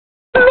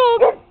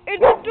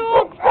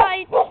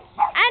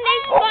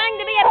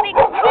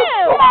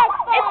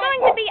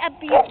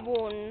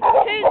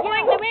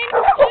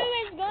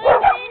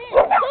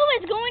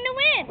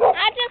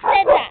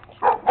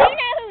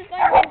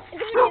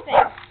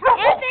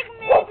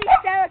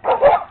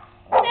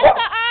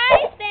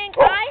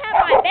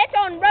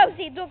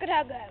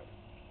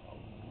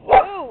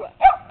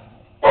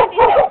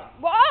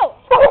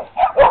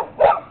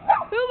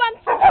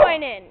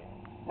join in.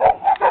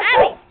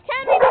 Abby,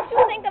 tell me what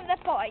you think of the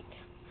fight.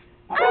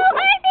 Oh,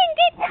 I think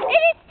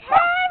it is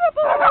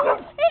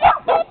terrible. It is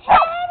so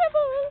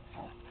terrible.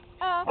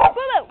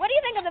 BooBoo, what do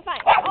you think of the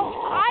fight? Oh,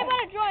 I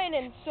want to join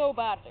in so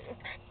badly.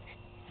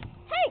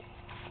 Hey,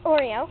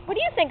 Oreo, what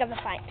do you think of the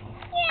fight?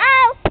 Yeah.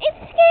 Oh, it's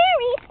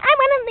scary.